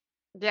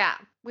 Yeah.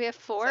 We have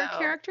 4 So-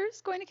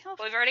 characters going to Well,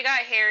 California. we've already got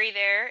Harry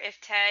there,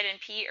 if Ted and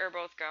Pete are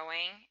both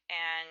going,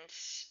 and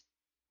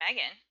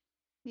Megan.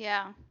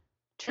 Yeah,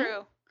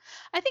 true.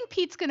 I think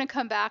Pete's going to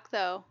come back,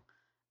 though.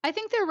 I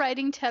think they're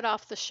writing Ted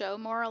off the show,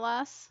 more or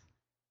less,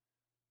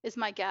 is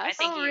my guess. I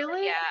think Oh,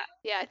 really? Yeah.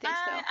 Yeah, I think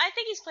so. I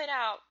think he's played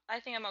out. I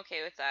think I'm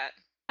okay with that.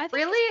 I think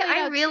he's Really? played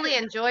I out really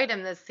too. enjoyed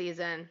him this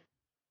season.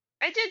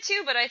 I did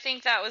too, but I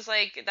think that was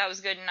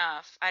good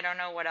enough. I don't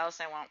know what else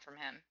I want from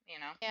him, you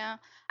know? Yeah.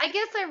 I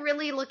guess I'm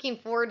really looking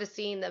forward to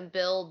seeing them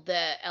build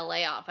the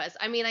LA office.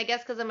 I mean, I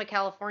guess because I'm a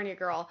California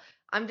girl,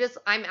 I'm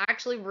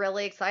actually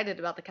really excited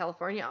about the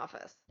California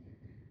office.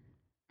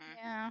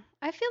 Yeah.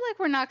 I feel like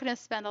we're not going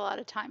to spend a lot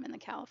of time in the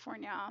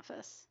California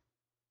office.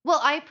 Well,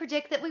 I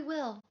predict that we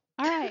will.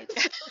 All right.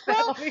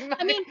 Well, That'll be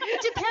I mean,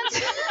 it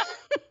depends.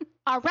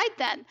 All right,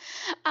 then.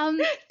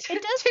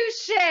 It does.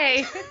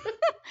 Touche.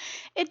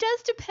 It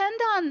does depend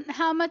on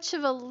how much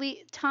of a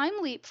time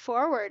leap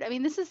forward. I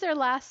mean, this is their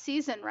last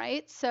season,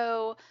 right?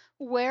 So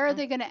where are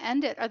they going to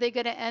end it? Are they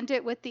going to end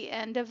it with the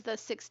end of the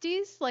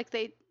 60s, like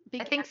they I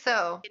began think at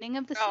so. the beginning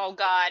of the Oh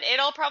god,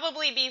 it'll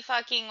probably be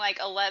fucking like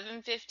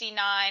 11:59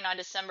 on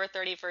December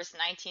 31st,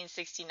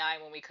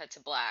 1969 when we cut to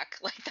black.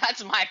 Like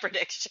that's my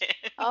prediction.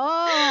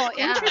 Oh,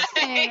 Yeah.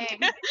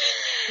 interesting.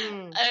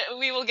 Hmm.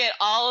 We will get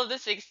all of the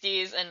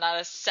 60s and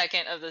not a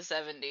second of the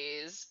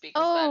 70s because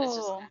that is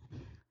just Oh,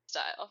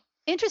 style.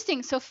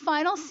 interesting. So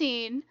final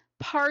scene,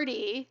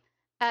 party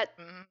at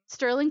Mhm.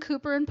 Sterling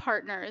Cooper and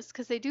Partners,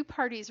 because they do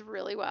parties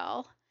really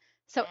well.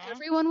 So Mhm.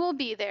 everyone will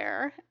be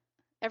there.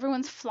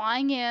 Everyone's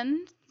flying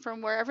in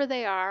from wherever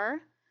they are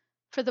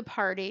for the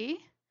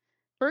party.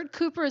 Bert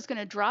Cooper is going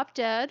to drop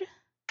dead,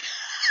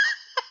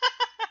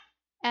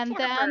 and Poor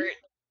then Bert.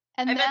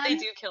 and I then bet they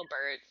do kill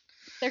Bert.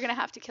 they're going to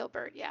have to kill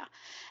Bert, yeah.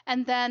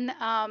 And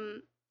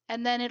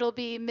then it'll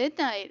be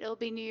midnight. It'll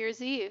be New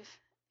Year's Eve,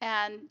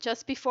 and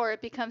just before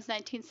it becomes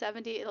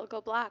 1970, it'll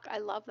go black. I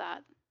love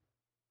that.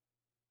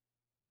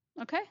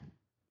 Okay.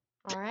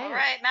 All right. All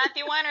right,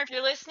 Matthew Weiner, if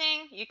you're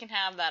listening, you can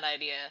have that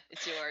idea.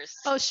 It's yours.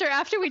 Oh, sure.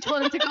 After we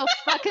told him to go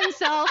fuck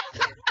himself.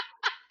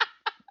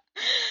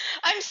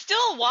 I'm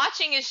still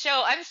watching his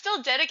show. I'm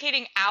still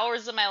dedicating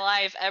hours of my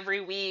life every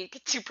week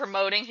to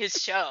promoting his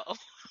show.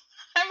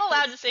 I'm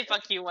allowed to say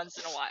fuck you once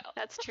in a while.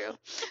 That's true.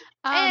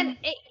 And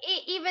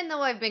even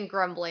though I've been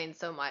grumbling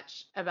so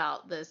much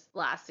about this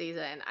last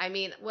season, I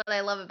mean, what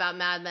I love about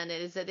Mad Men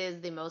is it is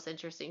the most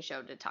interesting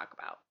show to talk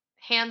about.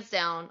 Hands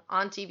down,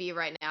 on TV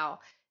right now,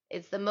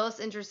 it's the most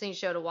interesting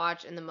show to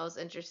watch and the most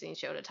interesting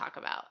show to talk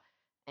about.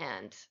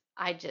 And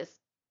I just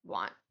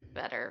want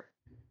better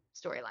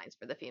storylines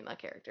for the female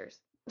characters.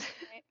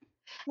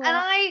 And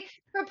I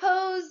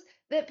propose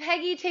that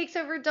Peggy takes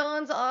over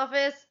Dawn's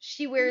office.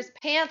 She wears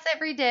pants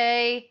every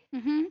day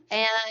hmm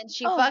and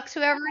she Oh. fucks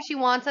whoever she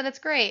wants, and it's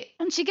great.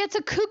 And she gets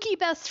a kooky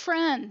best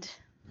friend.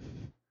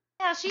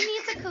 Yeah, she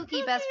needs a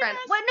kooky best friend.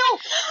 What?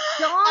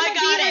 No, Dawn I will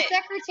got be her it.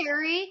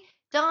 secretary.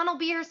 Dawn will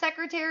be her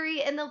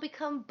secretary, and they'll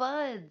become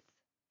buds.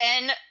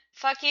 And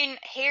fucking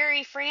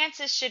Harry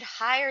Francis should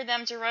hire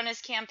them to run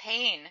his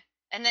campaign.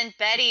 And then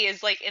Betty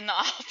is like in the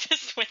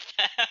office with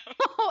them.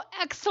 Oh,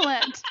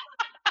 excellent.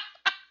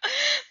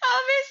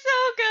 That'll be so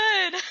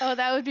good. Oh,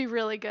 that would be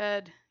really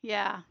good.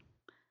 Yeah.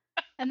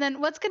 And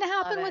then what's going to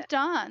happen Love with it.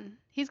 Don?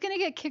 He's going to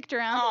get kicked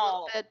around a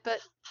little Oh. bit, but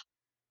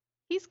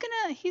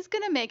He's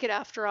gonna make it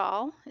after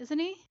all, isn't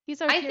he?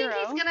 He's our I hero.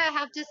 think he's gonna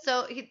have to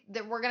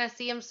that we're gonna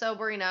see him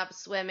sobering up,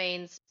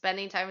 swimming,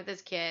 spending time with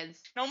his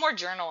kids. No more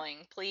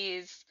journaling,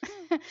 please.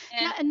 no,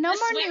 And no the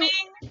more new.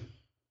 swimming.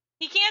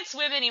 He can't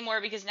swim anymore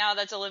because now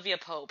that's Olivia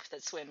Pope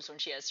that swims when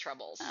she has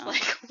troubles. Oh.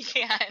 Like, we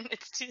can't.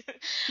 It's too.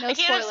 No I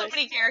can't have so spoilers.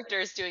 many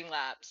characters doing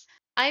laps.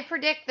 I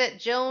predict that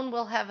Joan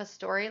will have a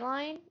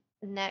storyline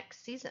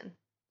next season.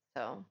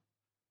 So,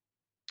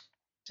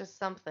 just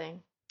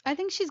something. I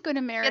think she's going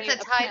to marry It's a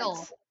title.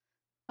 prince.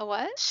 A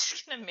what?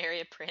 She's gonna marry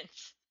a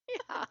prince.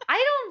 Yeah.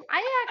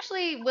 I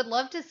actually would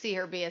love to see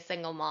her be a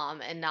single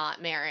mom and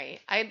not marry.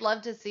 I'd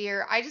love to see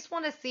her. I just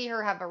want to see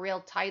her have a real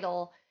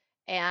title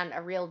and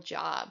a real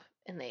job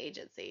in the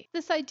agency.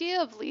 This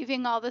idea of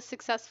leaving all the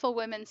successful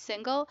women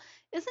single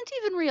isn't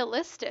even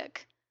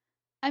realistic.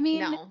 I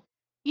mean, No.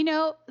 you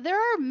know, there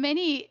are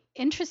many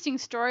interesting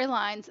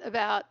storylines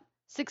about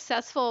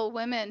successful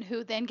women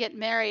who then get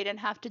married and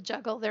have to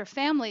juggle their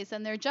families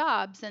and their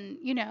jobs. And,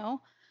 you know,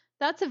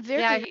 that's a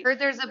very. Yeah, I heard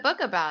there's a book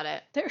about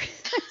it. There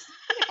is.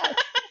 Yes.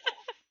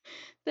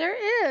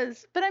 There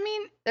is. But I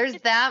mean, There's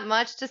that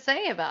much to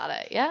say about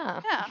it.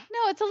 Yeah. yeah,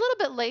 no, it's a little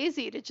bit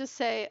lazy to just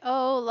say,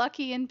 oh,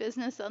 lucky in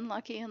business,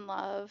 unlucky in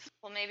love.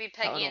 Well, maybe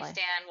Peggy and Totally.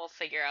 Stan will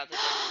figure out the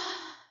difference.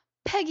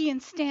 Peggy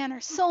and Stan are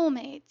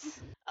soulmates.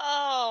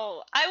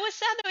 Oh, I was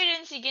sad that we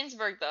didn't see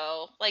Ginsburg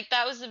though. Like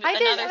that was I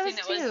another thing was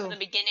that was too. the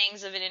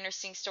beginnings of an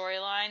interesting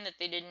storyline that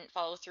they didn't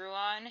follow through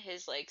on.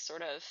 His like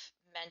sort of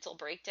mental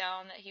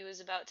breakdown that he was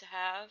about to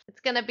have. It's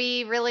going to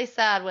be really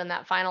sad when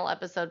that final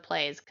episode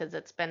plays because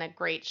it's been a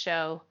great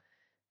show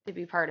to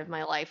be part of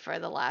my life for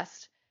the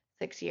last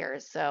 6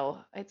 years. So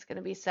it's going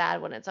to be sad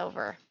when it's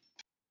over.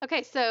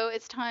 Okay, so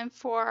it's time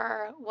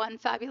for one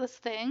fabulous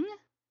thing.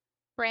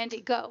 Brandy,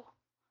 go.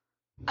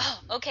 Oh,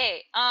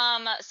 okay.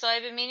 So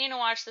I've been meaning to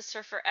watch this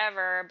for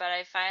forever, but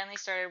I finally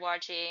started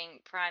watching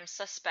Prime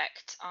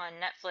Suspect on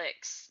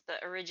Netflix,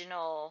 the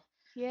original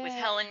Yeah. with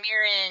Helen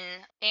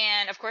Mirren.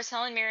 And of course,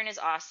 Helen Mirren is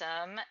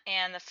awesome.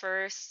 And the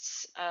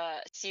first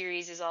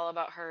series is all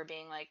about her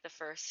being like the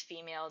first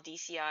female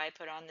DCI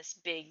put on this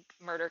big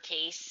murder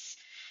case,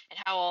 and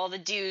how all the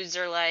dudes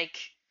are like,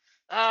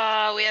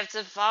 we have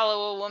to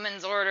follow a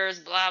woman's orders,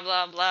 blah,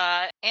 blah,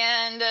 blah.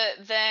 And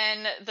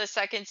then the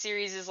second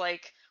series is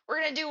like, we're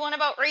going to do one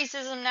about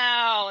racism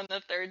now. And the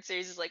third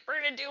series is like,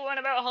 we're going to do one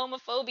about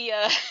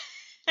homophobia.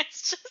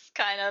 It's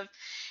kind of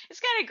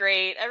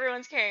great.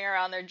 Everyone's carrying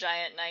around their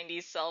giant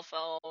 90s cell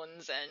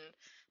phones and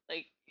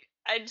like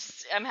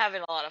I'm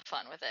having a lot of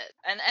fun with it.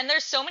 And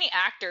there's so many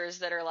actors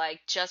that are like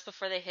just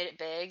before they hit it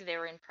big, they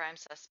were in Prime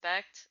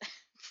Suspect.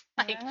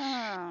 Like Oh.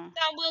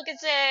 Tom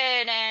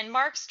Wilkinson and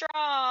Mark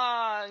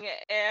Strong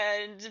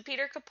and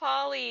Peter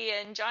Capaldi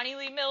and Johnny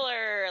Lee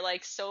Miller,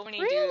 like so many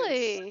dudes.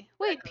 Really?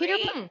 Wait, They're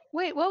Peter. great.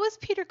 Wait, what was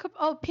Peter?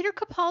 Peter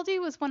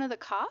Capaldi was one of the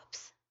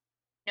cops.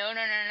 No. In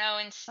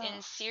Oh.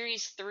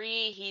 series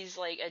 3, he's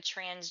like a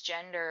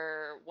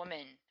transgender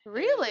woman. who is,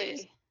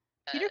 Really?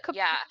 Peter Capaldi.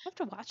 yeah. I have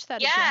to watch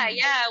that Yeah, again.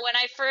 yeah.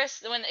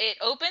 When it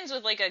opens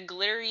with like a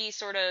glittery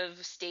sort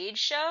of stage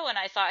show, and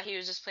I thought he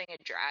was just playing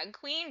a drag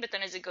queen, but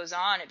then as it goes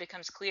on, it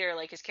becomes clear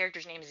like his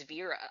character's name is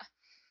Vera,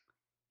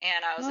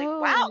 and I was like,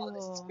 wow,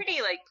 this is Oh. pretty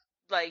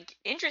like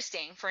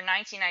interesting for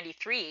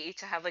 1993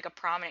 to have like a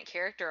prominent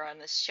character on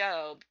this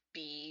show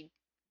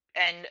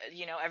and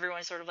you know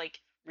everyone sort of like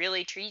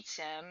really treats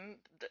him,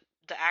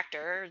 the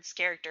actor, his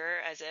character,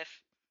 as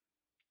if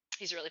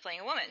he's really playing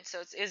a woman. So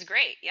it's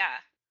great, yeah.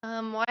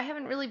 Well, I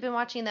haven't really been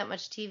watching that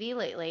much TV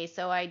lately,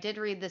 so I did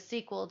read the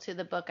sequel to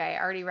the book I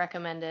already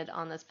recommended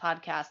on this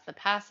podcast, The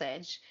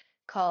Passage,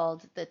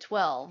 called The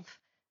 12.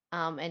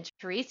 And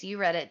Therese, you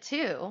read it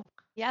too.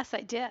 Yes,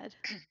 I did.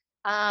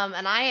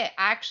 And I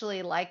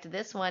actually liked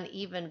this one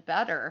even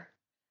better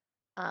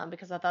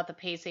because I thought the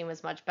pacing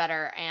was much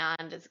better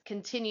and it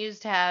continues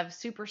to have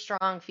super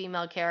strong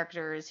female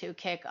characters who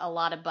kick a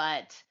lot of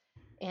butt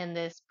in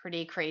this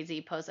pretty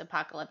crazy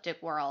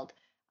post-apocalyptic world.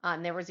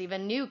 There was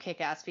even new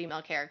kick-ass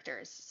female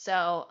characters.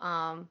 So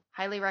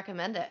highly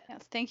recommend it.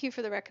 Yes, thank you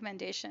for the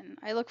recommendation.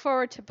 I look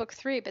forward to book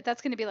 3, but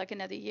that's going to be like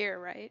another year,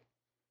 right?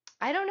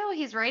 I don't know.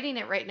 He's writing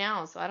it right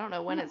now, so I don't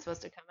know when it's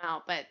supposed to come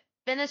out, but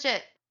finish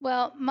it.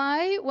 Well,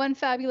 my one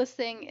fabulous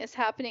thing is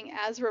happening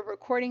as we're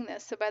recording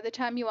this. So by the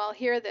time you all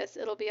hear this,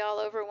 it'll be all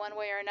over one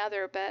way or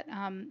another. But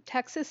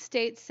Texas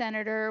State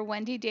Senator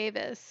Wendy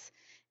Davis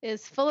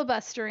is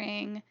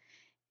filibustering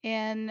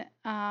in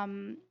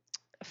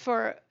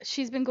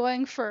she's been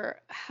going for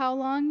how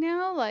long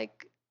now?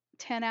 Like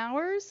 10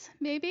 hours,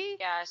 maybe?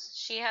 Yeah,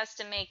 she has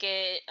to make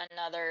it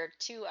another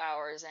 2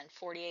 hours and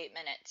 48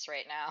 minutes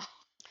right now.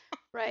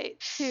 Right,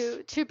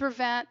 to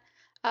prevent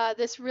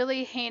this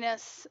really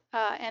heinous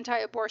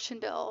anti-abortion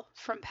bill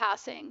from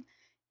passing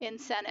in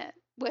Senate,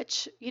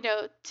 which, you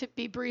know, to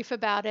be brief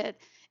about it,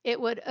 it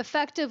would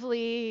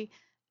effectively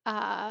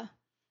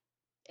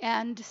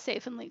end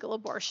safe and legal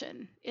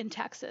abortion in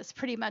Texas,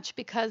 pretty much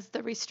because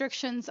the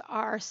restrictions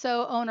are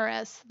so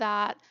onerous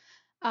that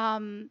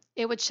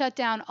it would shut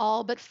down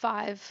all but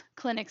 5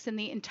 clinics in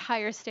the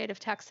entire state of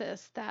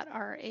Texas that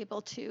are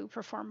able to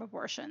perform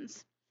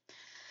abortions.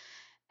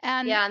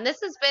 And yeah, and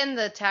this has been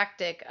the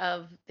tactic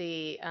of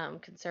the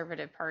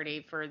Conservative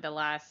Party for the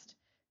last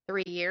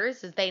 3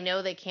 years, is they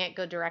know they can't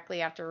go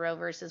directly after Roe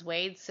versus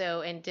Wade,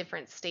 so in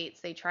different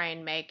states they try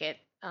and make it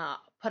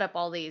put up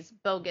all these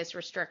bogus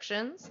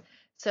restrictions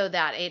so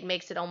that it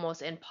makes it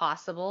almost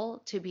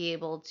impossible to be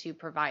able to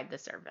provide the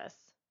service.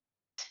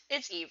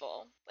 It's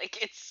evil. Like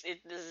this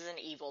is an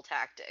evil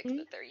tactic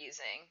that they're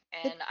using.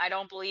 And I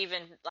don't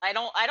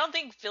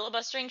think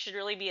filibustering should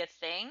really be a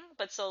thing,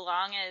 but so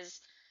long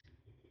as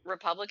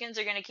Republicans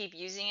are going to keep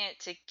using it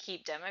to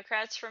keep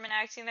Democrats from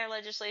enacting their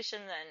legislation,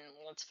 then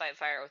let's fight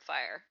fire with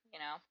fire, you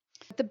know?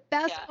 The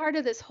best part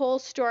of this whole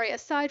story,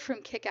 aside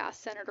from kick-ass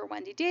Senator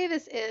Wendy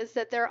Davis, is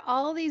that there are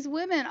all these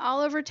women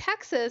all over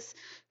Texas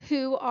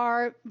who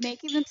are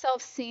making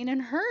themselves seen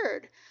and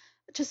heard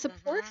to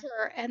support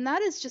her, and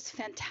that is just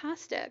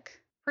fantastic.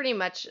 Pretty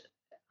much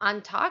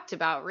untalked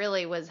about,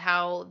 really, was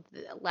how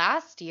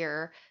last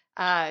year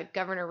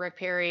Governor Rick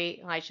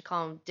Perry, I should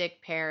call him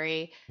Dick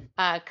Perry,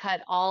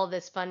 cut all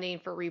this funding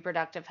for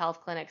reproductive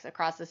health clinics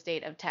across the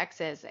state of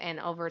Texas, and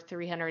over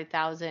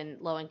 300,000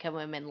 low-income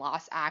women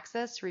lost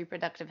access to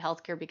reproductive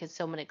health care because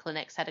so many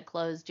clinics had to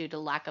close due to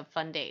lack of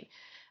funding.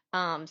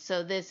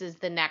 So this is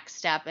the next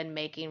step in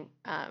making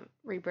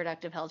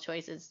reproductive health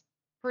choices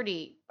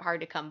pretty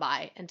hard to come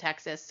by in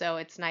Texas. So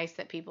it's nice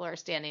that people are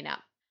standing up.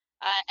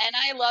 And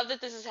I love that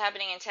this is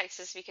happening in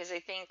Texas, because I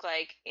think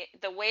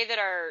the way that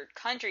our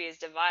country is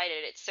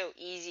divided, it's so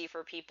easy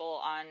for people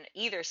on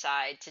either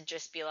side to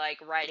just be like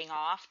writing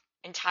off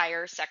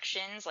entire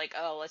sections, like,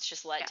 oh, let's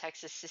just let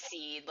Texas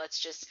secede, let's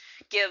just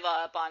give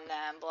up on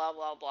them, blah,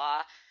 blah,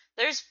 blah.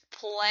 There's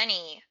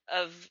plenty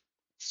of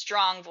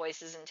strong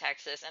voices in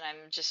Texas, and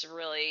I'm just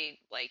really,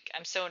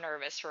 I'm so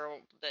nervous for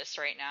this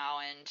right now,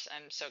 and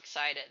I'm so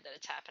excited that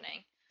it's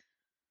happening.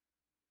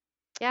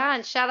 Yeah,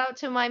 and shout out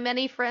to my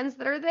many friends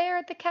that are there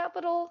at the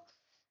Capitol.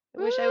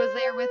 I wish I was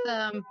there with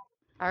them.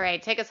 All right,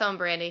 take us home,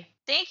 Brandy.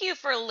 Thank you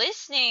for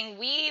listening.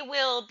 We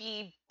will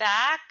be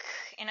back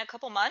in a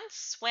couple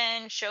months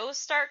when shows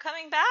start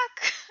coming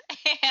back.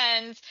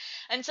 And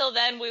until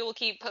then, we will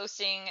keep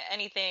posting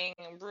anything,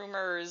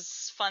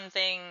 rumors, fun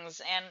things,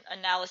 and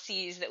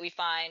analyses that we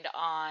find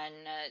on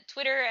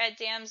Twitter at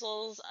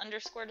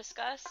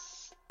damsels_discuss.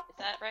 Is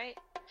that right?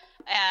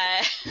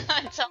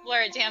 On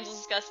Tumblr at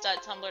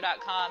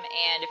damselsdiscuss.tumblr.com,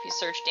 and if you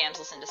search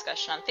Damsels in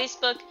Discussion on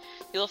Facebook,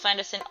 you will find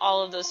us in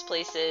all of those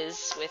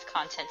places with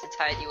content to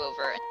tide you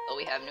over until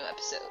we have new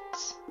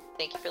episodes.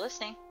 Thank you for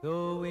listening.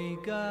 Though we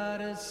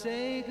gotta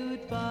say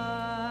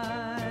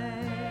goodbye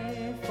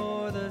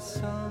for the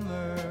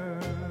summer,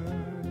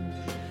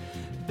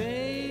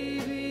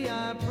 baby,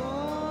 I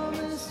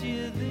promise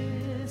you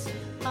this,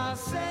 I'll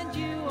send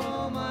you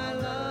all my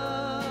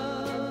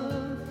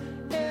love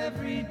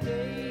every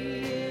day.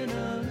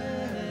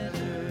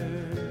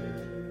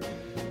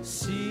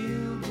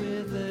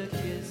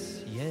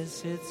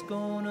 Yes, it's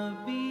gonna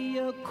be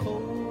a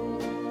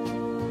cold,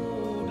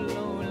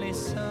 lonely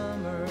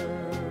summer,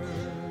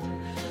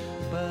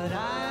 but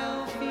I